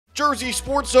Jersey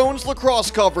Sports Zone's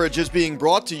lacrosse coverage is being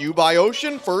brought to you by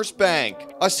Ocean First Bank.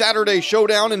 A Saturday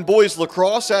showdown in boys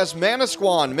lacrosse as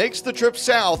Manasquan makes the trip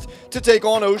south to take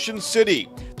on Ocean City.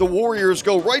 The Warriors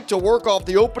go right to work off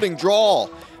the opening draw.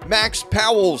 Max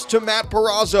Powells to Matt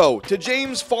Perazzo to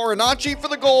James Farinacci for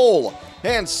the goal.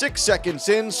 And 6 seconds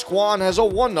in, Squan has a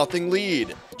 1-0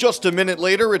 lead. Just a minute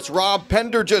later, it's Rob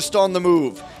Pendergist on the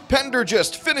move.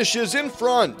 Pendergist finishes in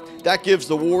front. That gives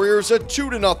the Warriors a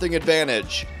 2-0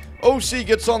 advantage. OC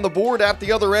gets on the board at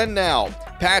the other end now.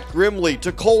 Pat Grimley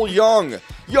to Cole Young.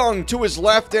 Young to his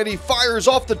left, and he fires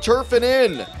off the turf and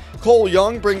in. Cole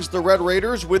Young brings the Red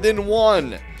Raiders within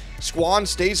 1. Squan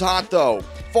stays hot though.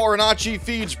 Farinacci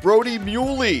feeds Brody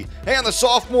Muley, and the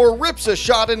sophomore rips a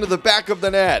shot into the back of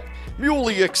the net.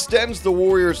 Muley extends the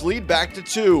Warriors' lead back to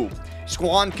 2.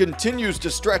 Squan continues to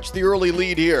stretch the early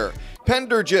lead here.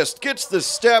 Pendergist gets the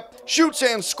step, shoots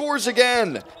and scores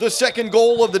again. The second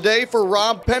goal of the day for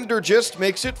Rob Pendergist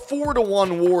makes it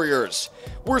 4-1 Warriors.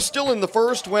 We're still in the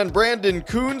first when Brandon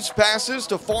Coons passes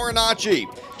to Farinacci.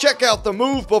 Check out the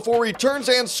move before he turns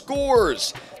and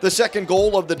scores. The second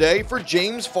goal of the day for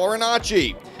James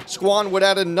Farinacci. Squan would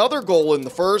add another goal in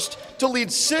the first to lead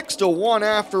 6-1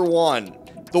 after 1.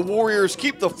 The Warriors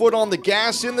keep the foot on the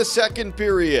gas in the second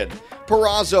period.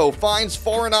 Perazzo finds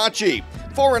Farinacci.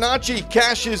 Farinacci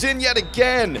cashes in yet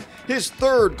again. His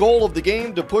third goal of the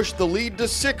game to push the lead to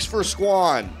 6 for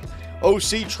Squan.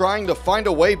 OC trying to find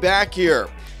a way back here.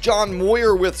 John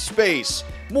Moyer with space.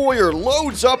 Moyer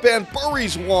loads up and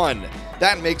buries one.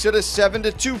 That makes it a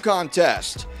 7-2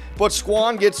 contest. But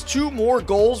Squan gets 2 more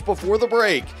goals before the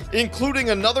break, including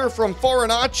another from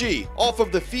Farinacci off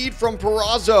of the feed from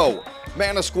Perazzo.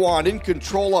 Manasquan in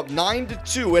control up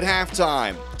 9-2 at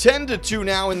halftime. 10-2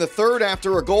 now in the third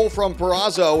after a goal from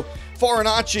Perazzo.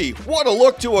 Farinacci, what a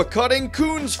look to a cutting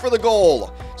Coons for the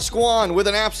goal. Squan with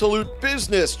an absolute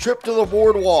business trip to the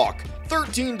boardwalk.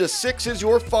 13-6 is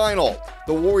your final.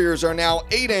 The Warriors are now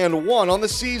 8-1 on the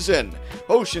season.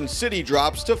 Ocean City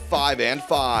drops to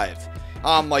 5-5.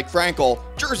 I'm Mike Frankel,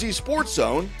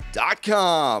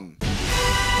 JerseySportsZone.com.